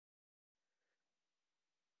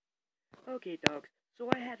Okay, dogs. So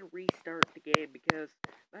I had to restart the game because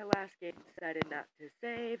my last game decided not to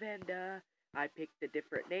save, and I picked a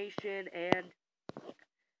different nation, and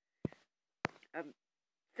I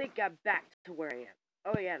think I'm back to where I am.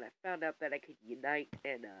 Oh yeah, and I found out that I could unite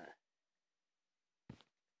and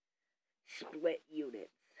split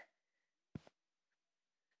units.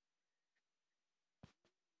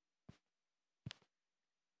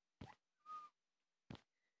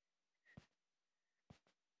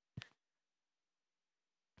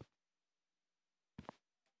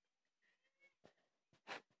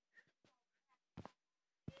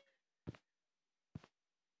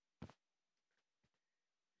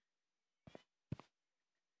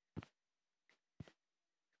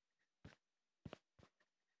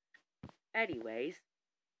 Anyways,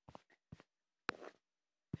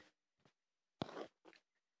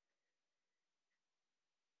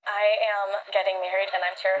 I am getting married and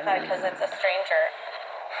I'm terrified because it's a stranger.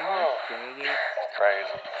 gosh dang it.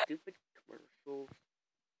 Crazy. Stupid commercials.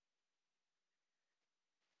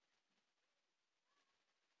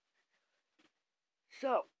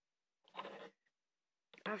 So,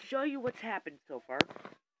 I'll show you what's happened so far.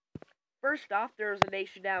 First off, there's a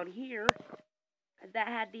nation down here that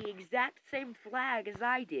had the exact same flag as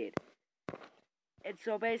I did. And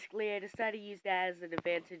so basically I decided to use that as an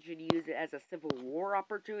advantage and use it as a civil war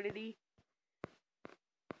opportunity.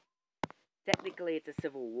 Technically it's a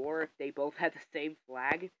civil war if they both had the same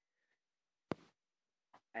flag.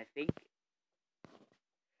 I think.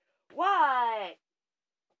 What?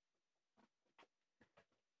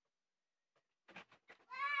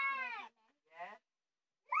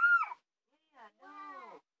 Leah,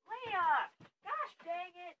 no. Leah! Gosh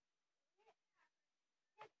dang it!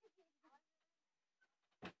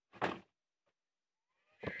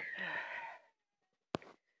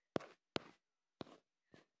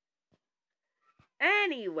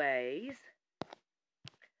 Anyways,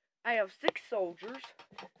 I have 6 soldiers.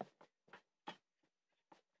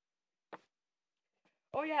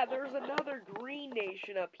 Oh yeah, there's another green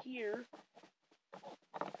nation up here.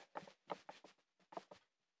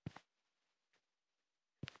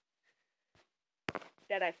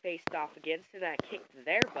 That I faced off against and I kicked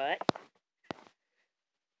their butt.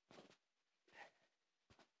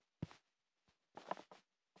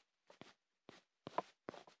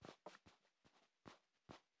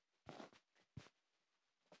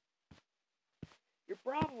 You're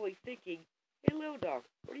probably thinking, hey little dog,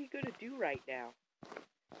 what are you gonna do right now?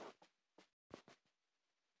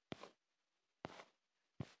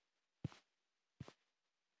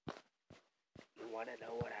 You wanna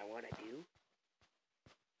know what I wanna do?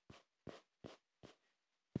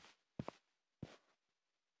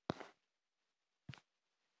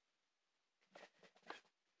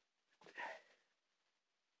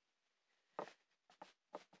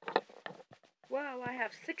 Well, I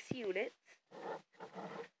have 6 units.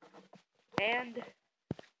 And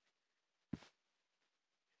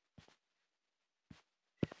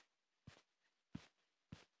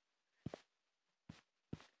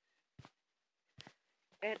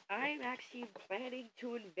I'm actually planning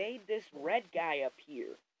to invade this red guy up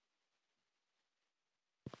here.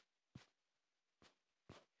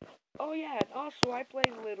 Oh yeah, and also I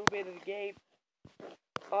played a little bit of the game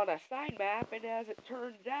on a side map, and as it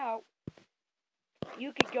turns out,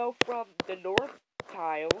 you could go from the north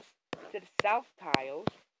tiles to the south tiles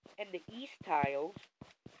and the east tiles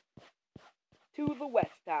to the west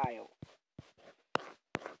tiles.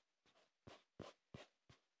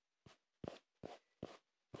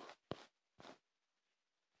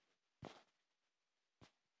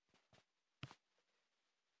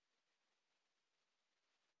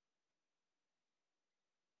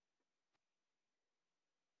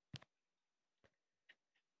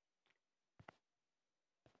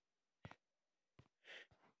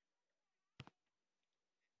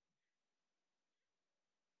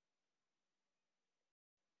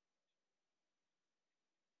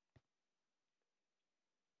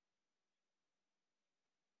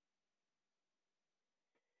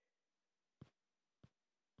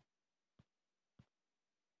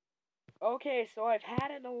 Okay, so I've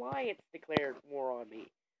had an alliance declared war on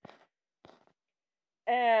me.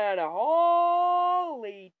 And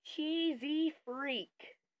holy cheesy freak.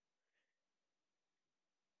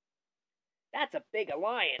 That's a big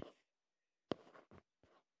alliance.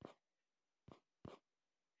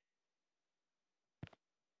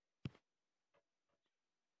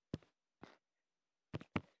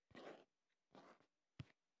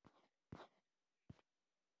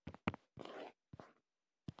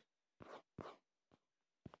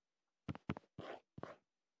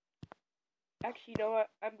 Actually, you know what?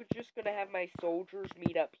 I'm just gonna have my soldiers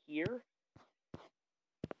meet up here.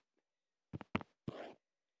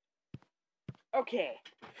 Okay,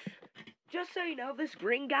 just so you know, this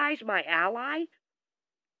green guy's my ally.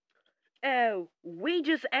 Oh, we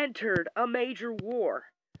just entered a major war.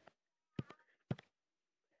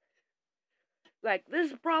 Like,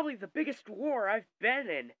 this is probably the biggest war I've been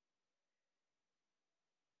in.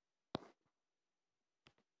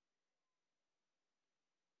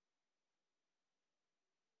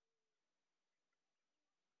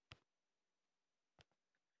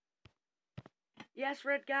 Yes,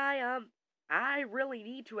 red guy, I really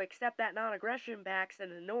need to accept that non-aggression pact in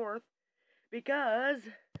the north, because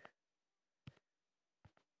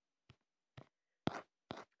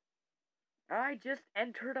I just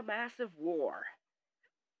entered a massive war.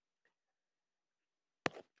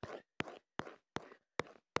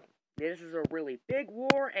 This is a really big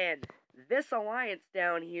war, and this alliance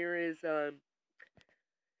down here is,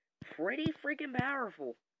 pretty freaking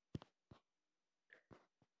powerful.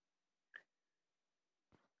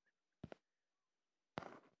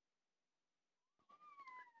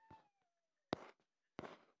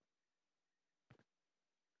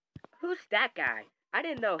 Who's that guy? I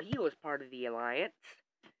didn't know he was part of the alliance.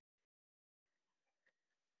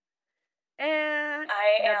 And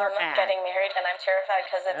I another am ad. getting married and I'm terrified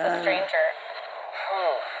because it's a stranger.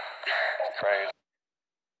 That's crazy.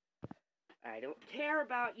 I don't care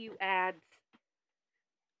about you ads.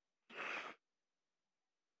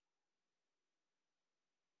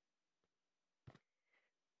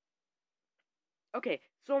 Okay,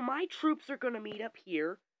 so my troops are gonna meet up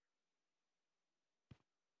here.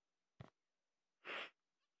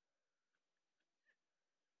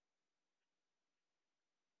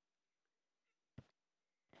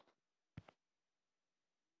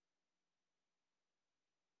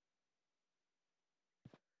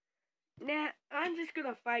 Nah, I'm just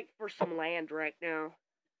gonna fight for some land right now.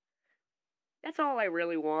 That's all I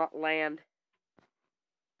really want, land.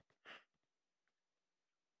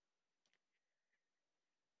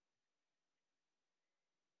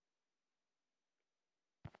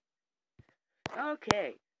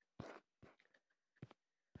 Okay.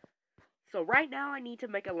 So right now I need to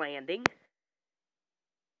make a landing.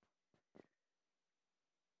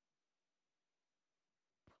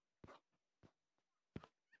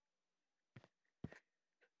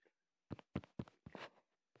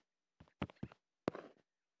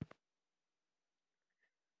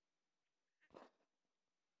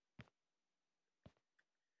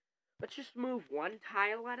 Let's just move one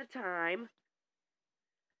tile at a time.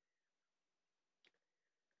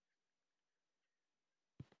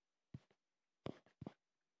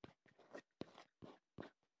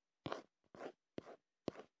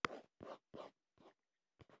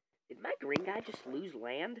 Did my green guy just lose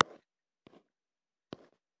land?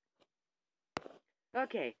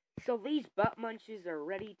 Okay, so these butt munches are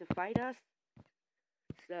ready to fight us.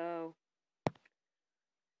 So...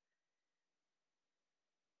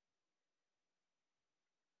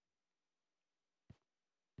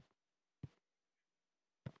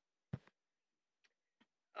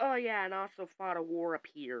 Oh yeah, and also fought a war up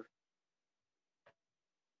here.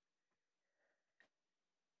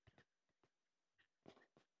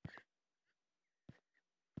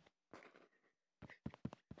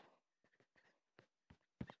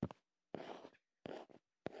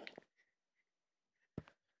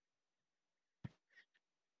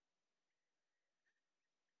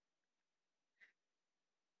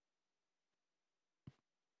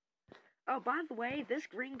 Oh, by the way, this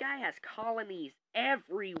green guy has colonies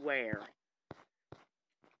everywhere.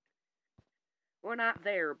 Well, not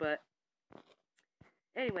there, but...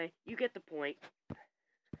 Anyway, you get the point.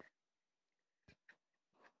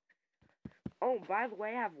 Oh, by the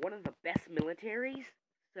way, I have one of the best militaries,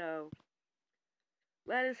 so...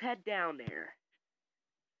 Let us head down there.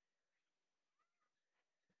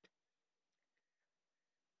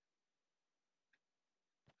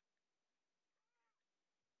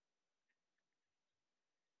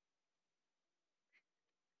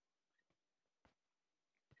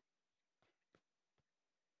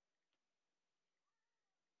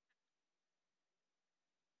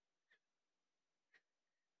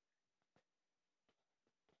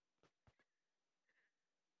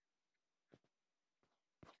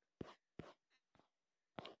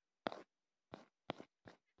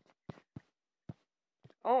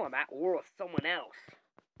 Oh, I'm at war with someone else.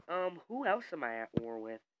 Who else am I at war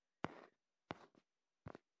with?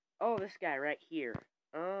 Oh, this guy right here.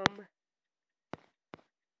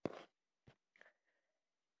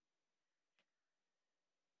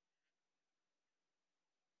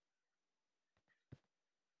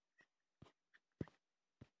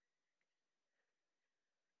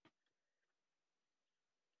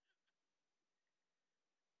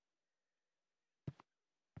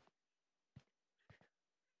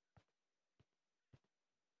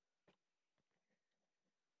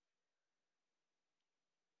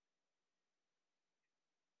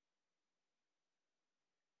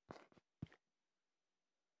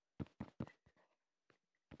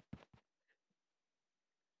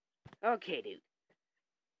 Okay, dude.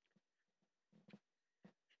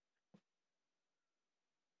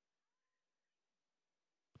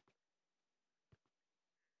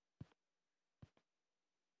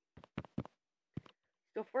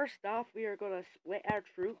 So first off, we are going to split our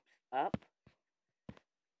troops up.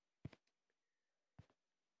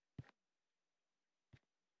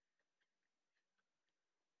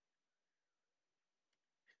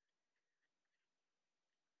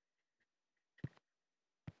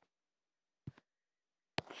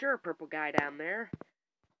 Sure, purple guy down there.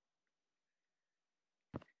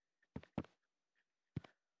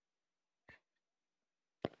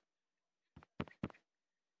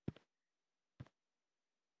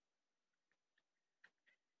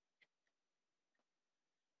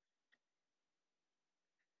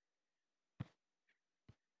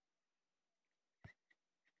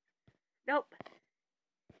 Nope.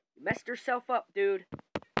 You messed yourself up, dude.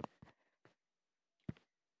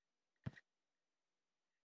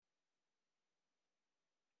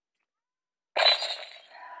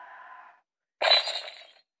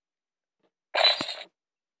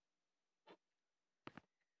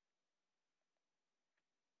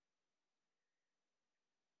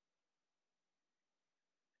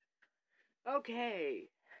 Okay.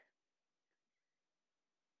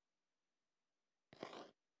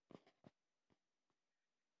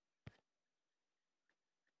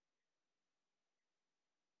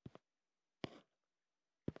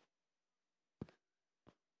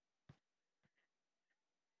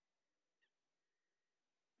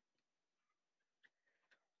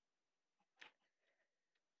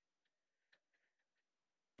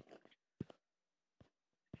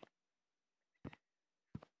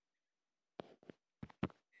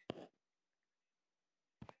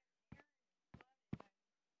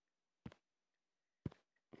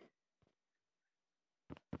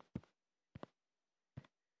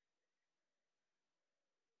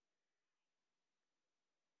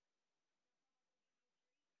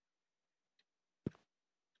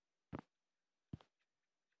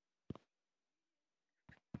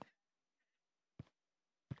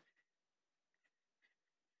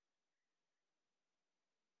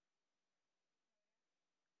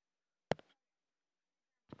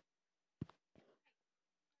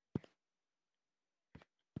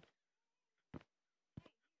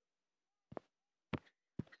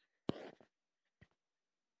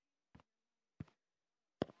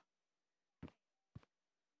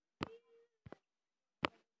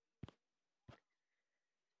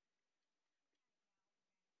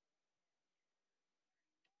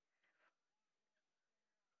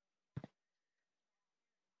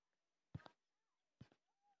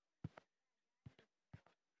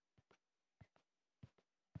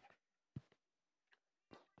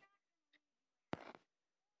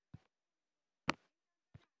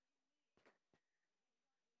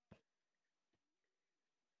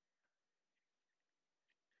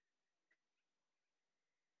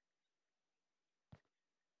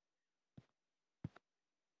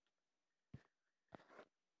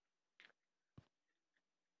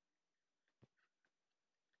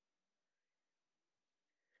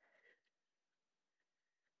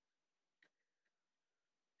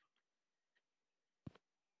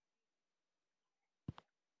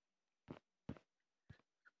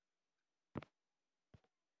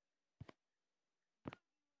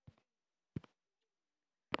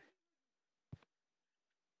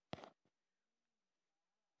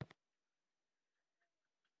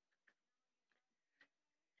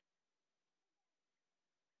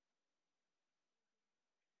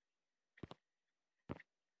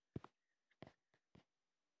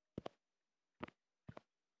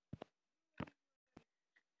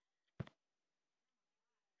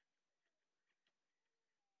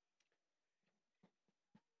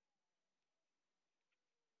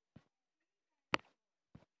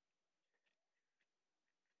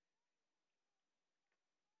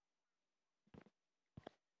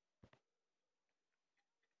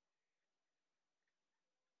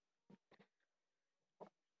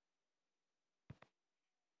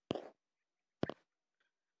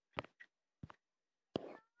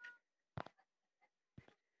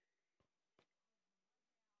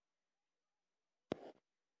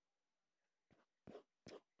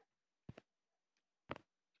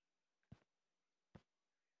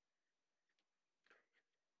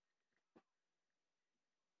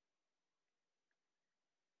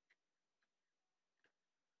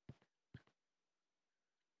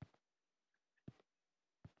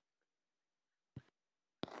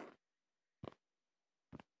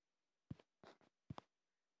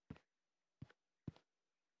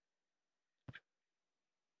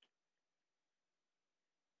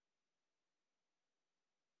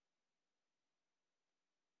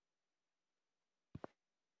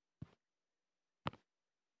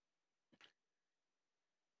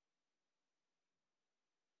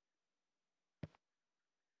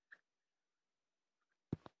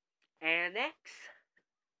 Annex.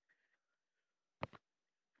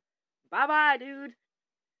 Bye-bye, dude.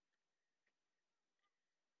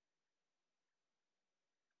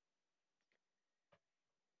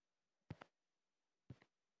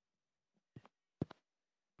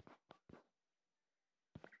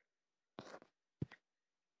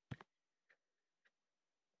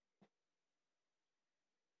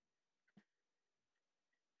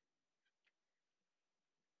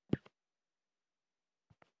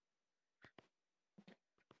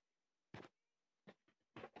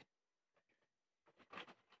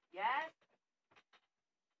 Yes?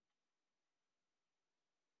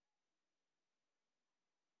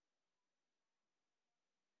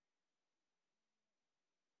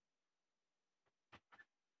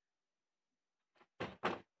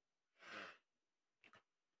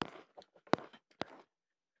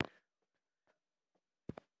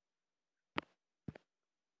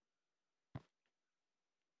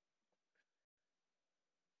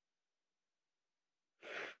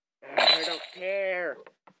 I don't care.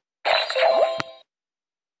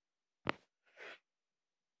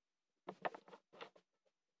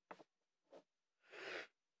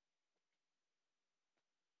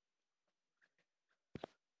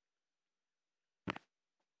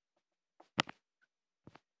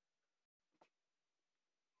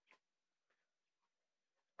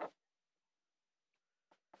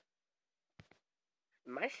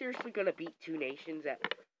 Am I seriously gonna beat two nations at...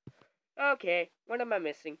 Okay, what am I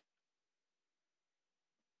missing?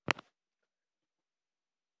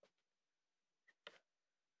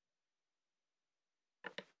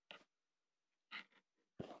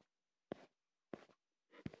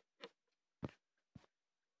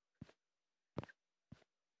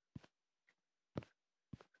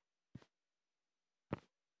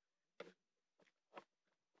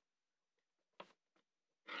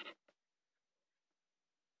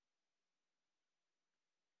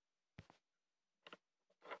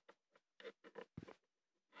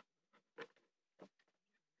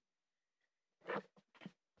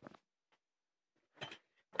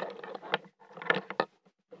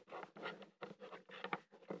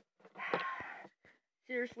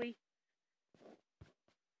 Seriously?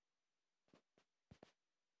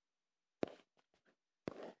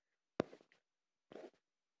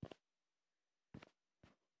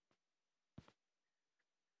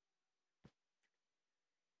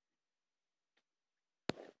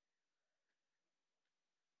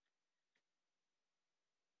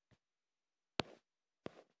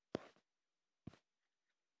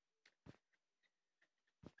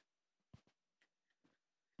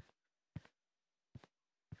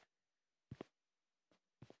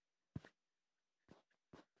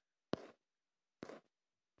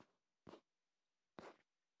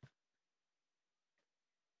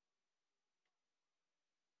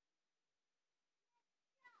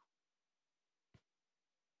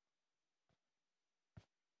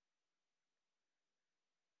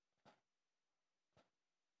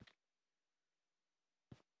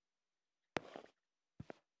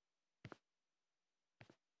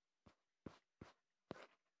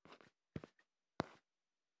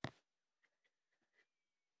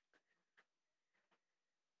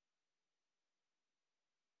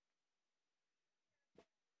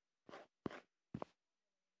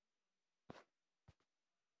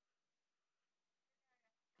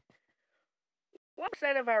 What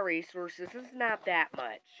percent of our resources is not that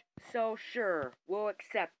much. So sure, we'll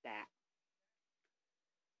accept that.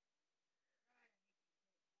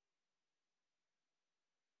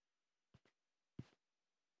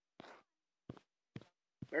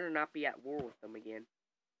 Better not be at war with them again.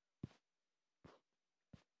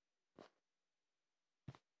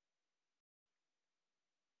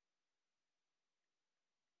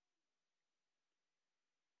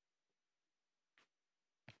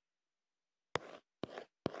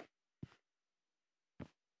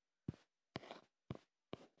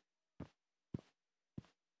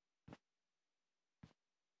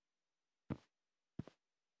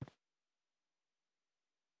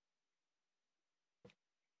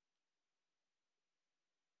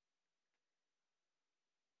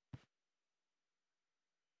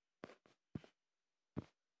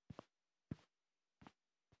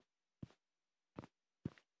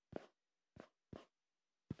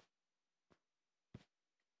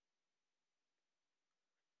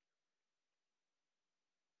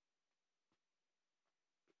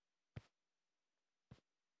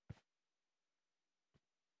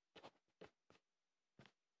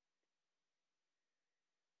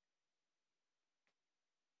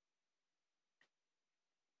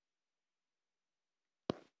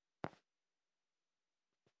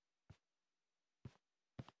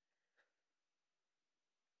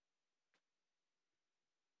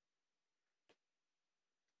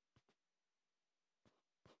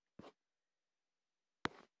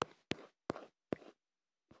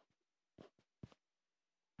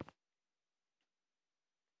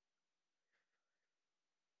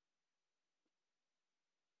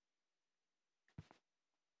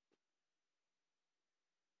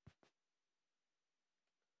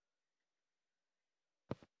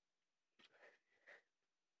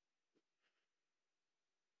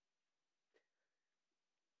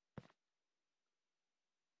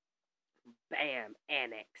 Bam,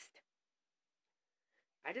 annexed.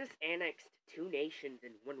 I just annexed 2 nations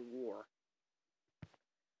in 1 war.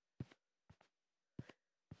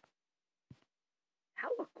 How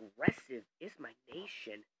aggressive is my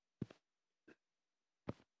nation?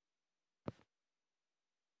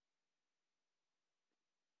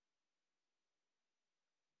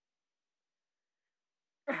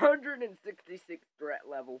 $166 threat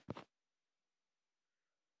level.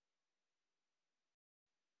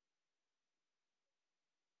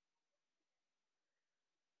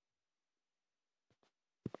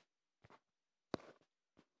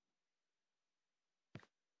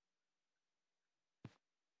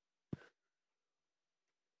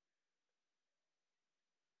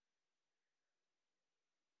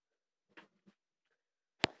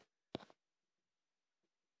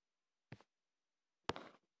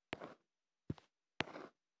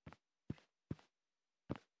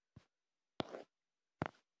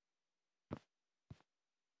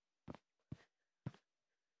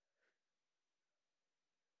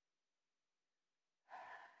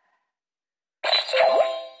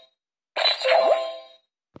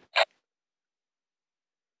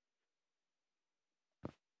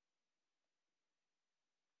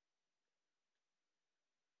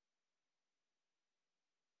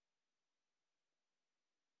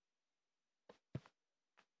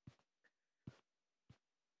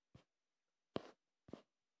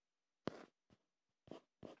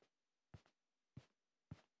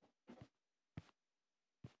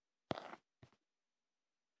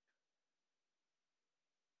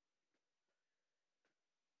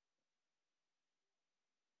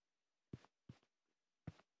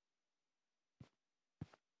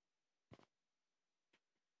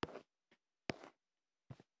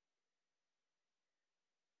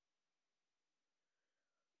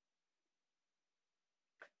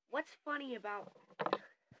 What's funny about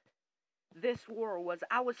this war was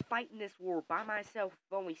I was fighting this war by myself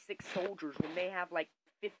with only 6 soldiers when they have like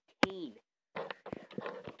 15.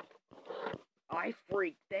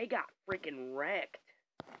 They got freaking wrecked.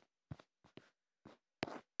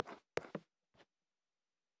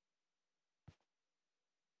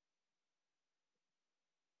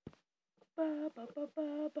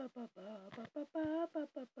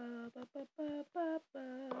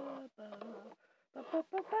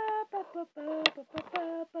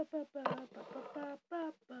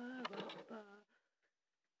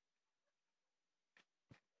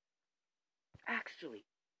 Actually,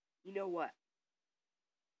 you know what?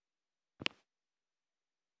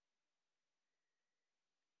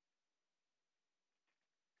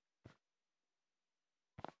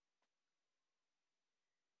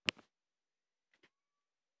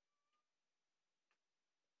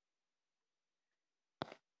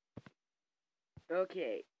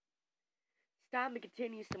 Okay, it's time to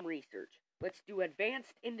continue some research. Let's do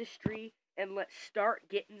advanced industry and let's start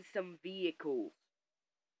getting some vehicles.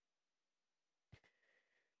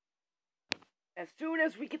 As soon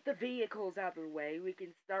as we get the vehicles out of the way, we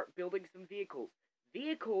can start building some vehicles.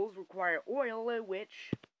 Vehicles require oil, in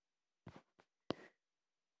which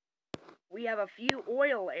we have a few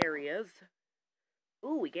oil areas.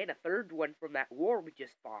 Ooh, we gained a 3rd one from that war we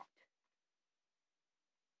just fought.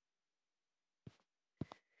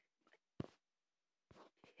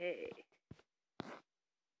 Okay.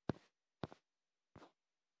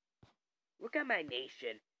 Look at my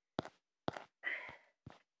nation.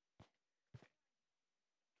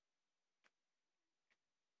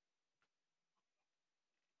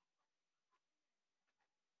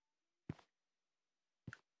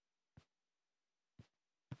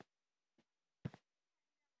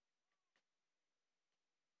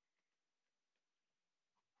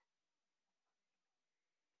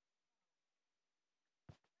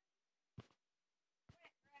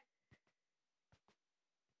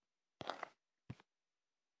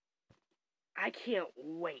 I can't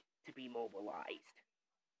wait to be mobilized.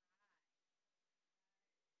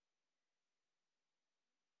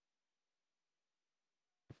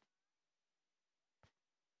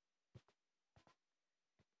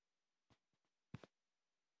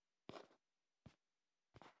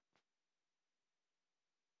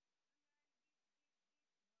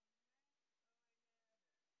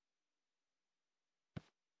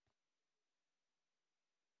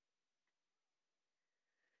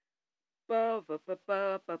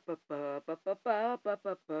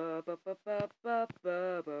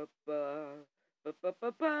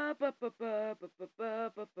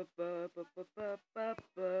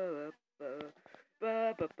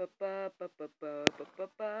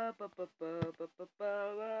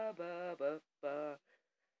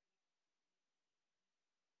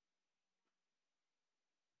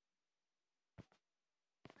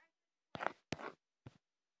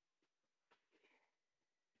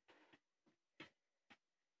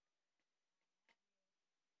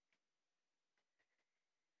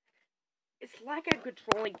 It's like I'm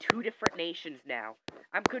controlling two different nations now.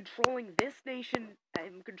 I'm controlling this nation,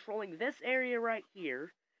 I'm controlling this area right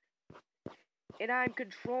here, and I'm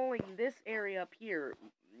controlling this area up here.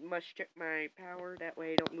 Must check my power, that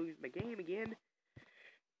way I don't lose my game again.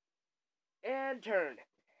 And turn.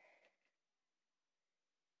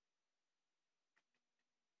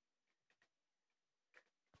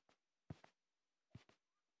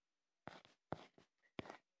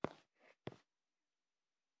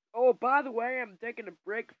 Oh, by the way, I'm taking a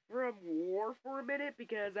break from war for a minute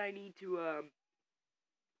because I need to,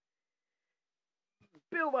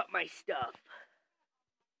 build up my stuff.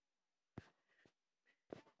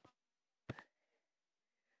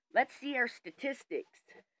 Let's see our statistics.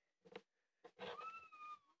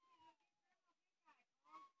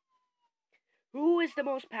 Who is the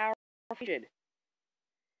most powerful nation?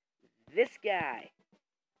 This guy.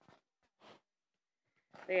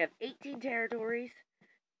 They have 18 territories.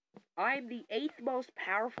 I'm the 8th most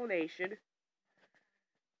powerful nation.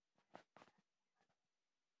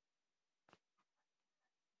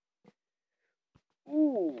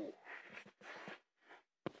 Ooh.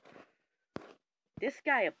 This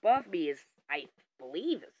guy above me is, I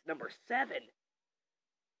believe, is number 7.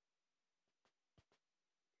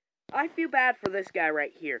 I feel bad for this guy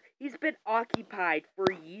right here. He's been occupied for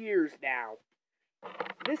years now.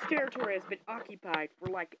 This territory has been occupied for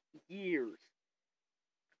like years.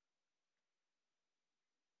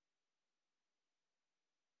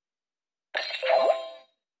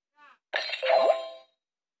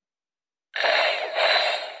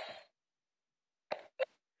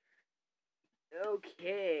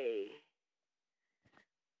 Okay.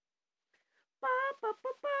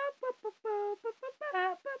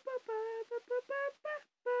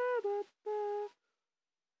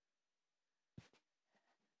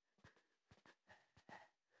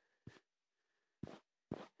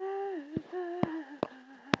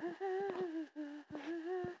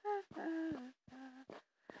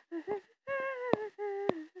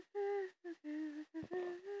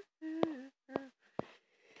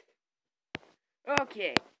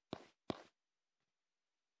 Okay.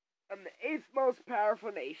 I'm the 8th most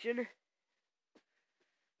powerful nation.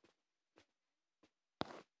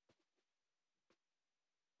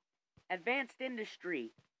 Advanced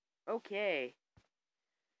industry. Okay.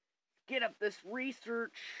 Get up this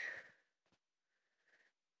research.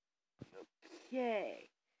 Okay.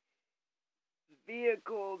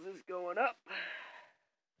 Vehicles is going up.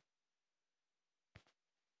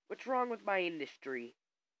 What's wrong with my industry?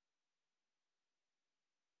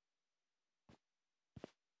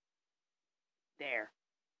 There.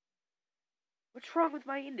 What's wrong with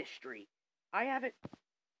my industry? I haven't...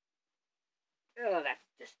 Oh, that's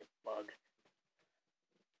just a bug.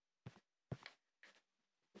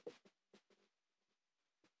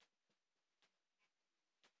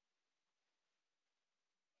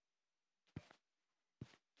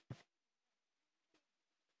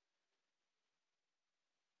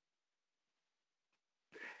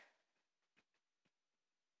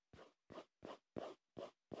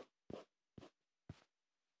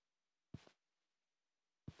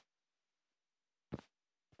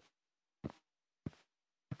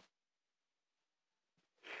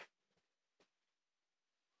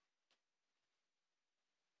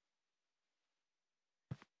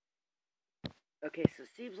 Okay, so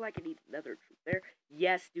seems like I need another troop there.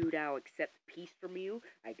 Yes, dude, I'll accept peace from you.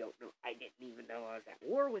 I don't know. I didn't even know I was at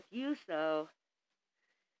war with you, so...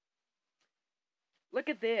 Look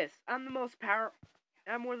at this. I'm one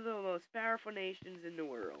of the most powerful nations in the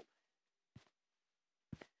world.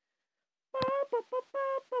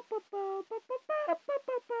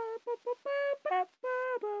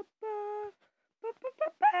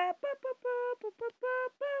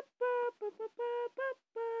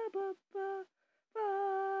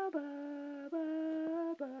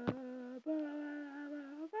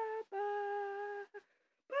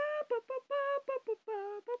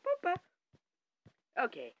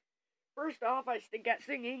 Okay, first off, I stink at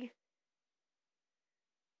singing.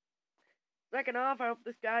 Second off, I hope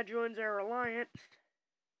this guy joins our alliance.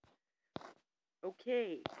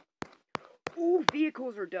 Okay. Ooh,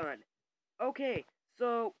 vehicles are done. Okay,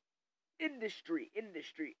 so, industry.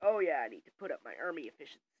 Oh yeah, I need to put up my army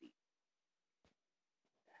efficiency.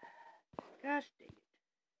 Gosh dang it.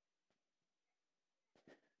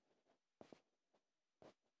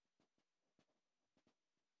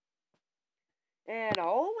 And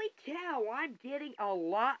holy cow, I'm getting a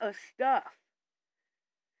lot of stuff.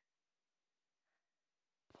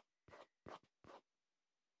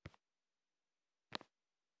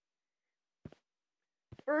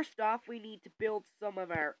 First off, we need to build some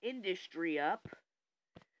of our industry up.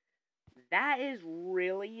 That is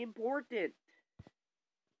really important.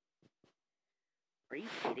 Are you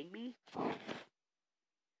kidding me? Wait,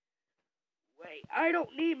 I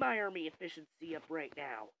don't need my army efficiency up right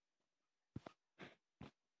now.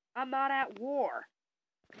 I'm not at war.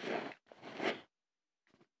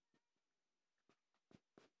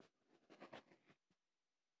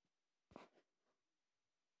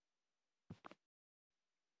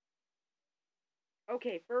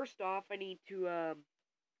 Okay, first off, I need to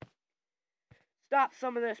stop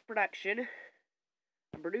some of this production.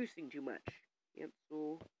 I'm producing too much.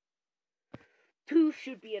 Cancel. 2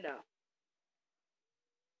 should be enough.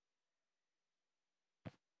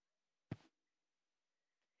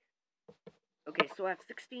 Okay, so I have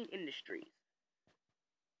 16 industries.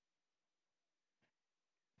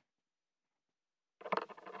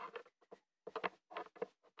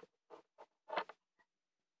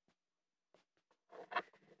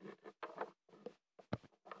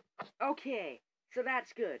 Okay, so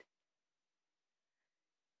that's good.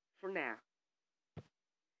 For now.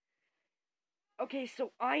 Okay,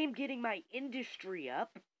 so I am getting my industry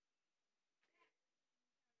up.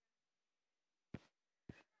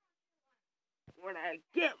 When I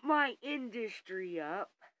get my industry up,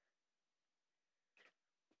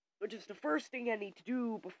 which is the first thing I need to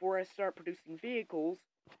do before I start producing vehicles,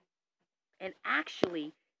 and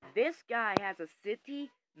actually, this guy has a city,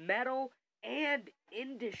 metal, and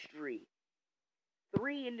industry.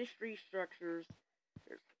 3 industry structures.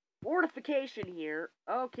 There's fortification here.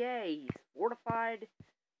 Okay, he's fortified.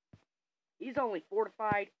 He's only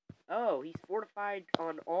fortified. Oh, he's fortified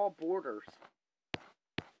on all borders.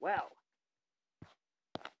 Well.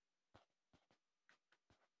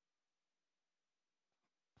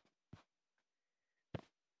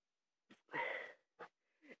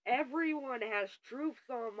 Everyone has troops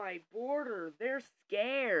on my border. They're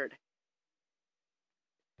scared.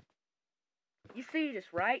 You see this,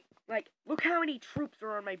 right? Like, look how many troops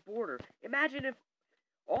are on my border. Imagine if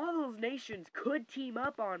all those nations could team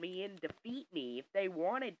up on me and defeat me if they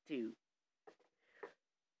wanted to.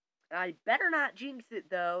 I better not jinx it,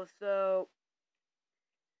 though, so...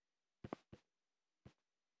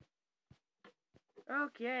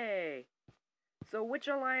 Okay. So which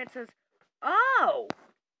alliance has... Oh!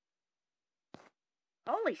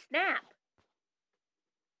 Holy snap!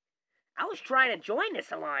 I was trying to join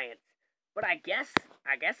this alliance, but I guess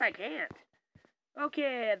I can't.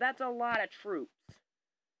 Okay, that's a lot of troops.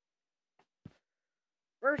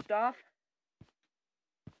 First off,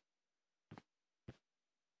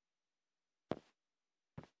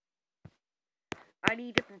 I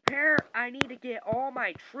need to get all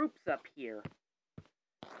my troops up here.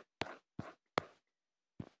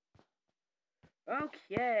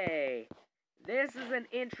 Okay, this is an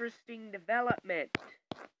interesting development.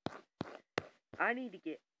 I need to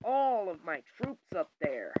get all of my troops up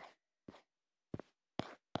there.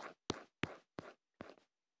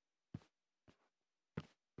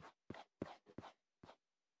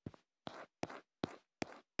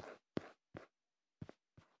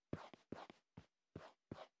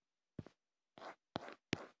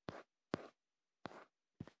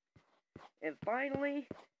 And finally,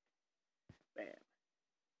 bam.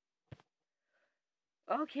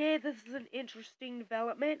 Okay, this is an interesting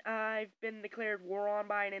development. I've been declared war on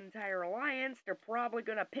by an entire alliance. They're probably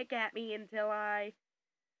gonna pick at me until I...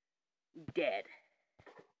 dead.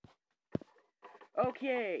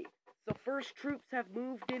 Okay, so first troops have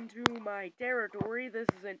moved into my territory. This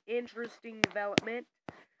is an interesting development.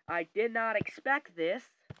 I did not expect this.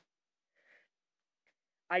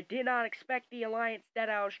 I did not expect the alliance that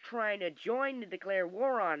I was trying to join to declare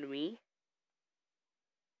war on me.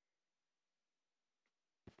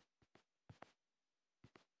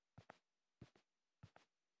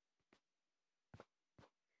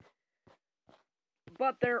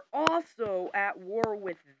 But they're also at war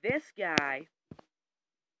with this guy.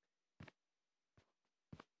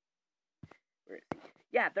 Where is he?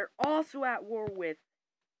 Yeah, they're also at war with...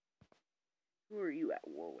 Who are you at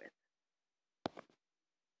war with?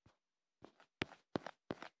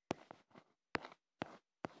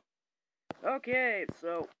 Okay,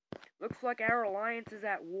 so looks like our alliance is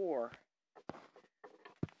at war.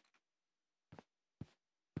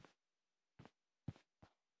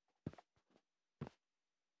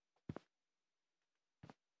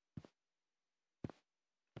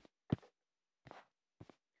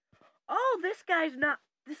 Oh, this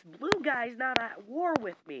blue guy's not at war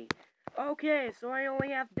with me. Okay, so I only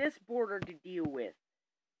have this border to deal with.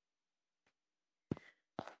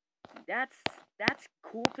 That's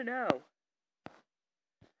cool to know.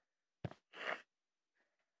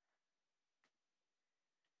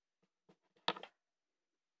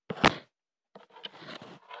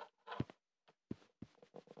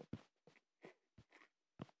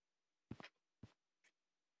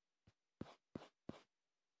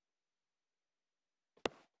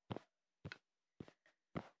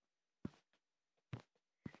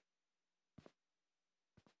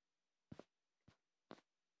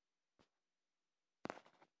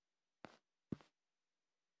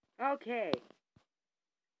 Okay.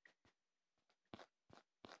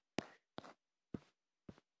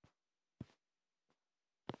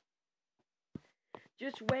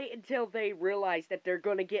 Just wait until they realize that they're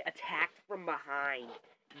gonna get attacked from behind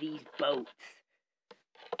these boats.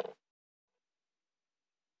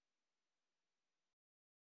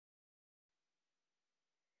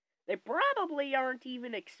 They probably aren't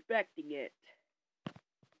even expecting it.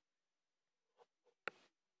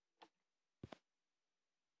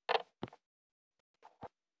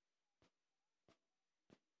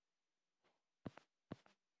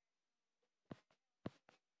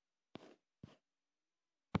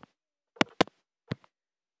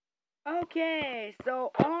 Okay,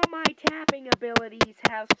 so all my tapping abilities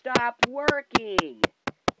have stopped working.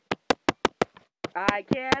 I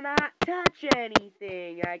cannot touch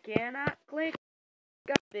anything. I cannot click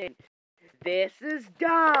nothing. This is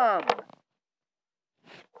dumb.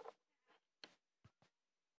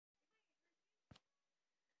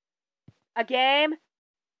 A game?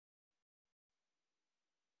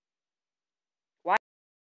 Why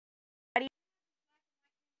do you...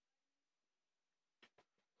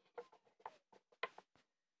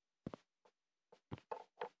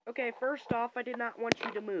 Okay, first off, I did not want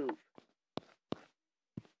you to move.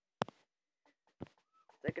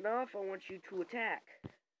 Second off, I want you to attack.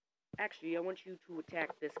 Actually, I want you to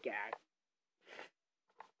attack this guy.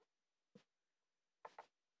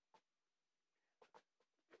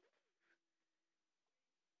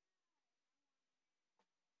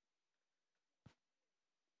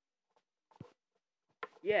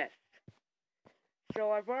 Yes.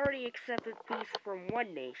 So I've already accepted peace from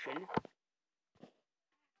one nation.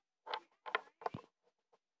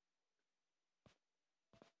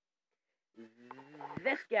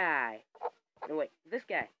 This guy. No, wait. This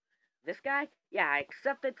guy. This guy? Yeah, I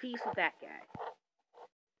accepted peace with that guy.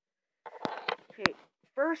 Okay,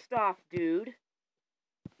 first off, dude.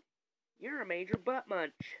 You're a major butt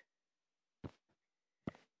munch.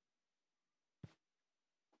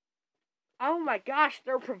 Oh my gosh,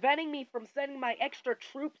 they're preventing me from sending my extra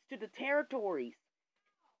troops to the territories.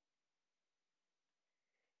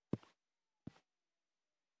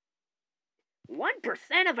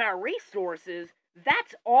 "1% of our resources?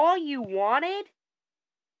 That's all you wanted?"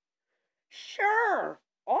 Sure.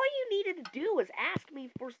 All you needed to do was ask me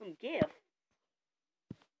for some gifts.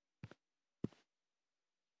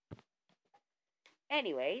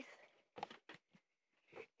 Anyways.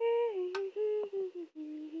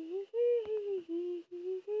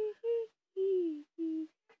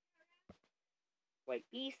 Wait,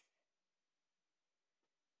 peace.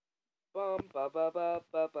 Bum ba ba ba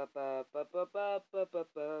ba ba ba ba ba ba ba ba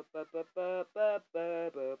ba ba ba ba ba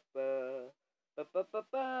ba ba.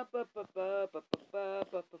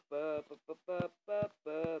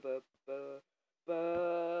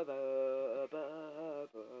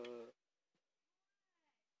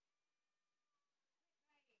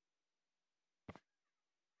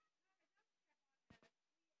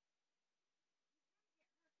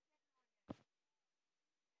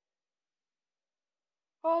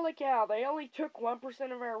 Holy cow, they only took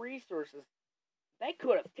 1% of our resources. They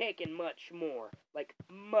could have taken much more. Like,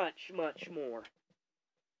 much, much more.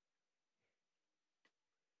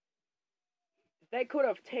 They could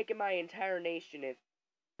have taken my entire nation if...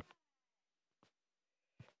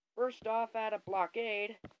 First off, at a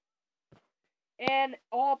blockade. And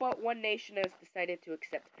all but one nation has decided to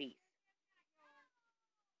accept peace.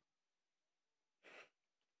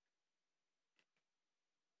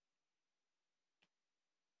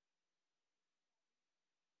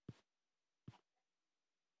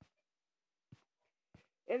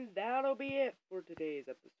 And that'll be it for today's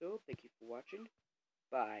episode. Thank you for watching.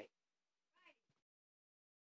 Bye.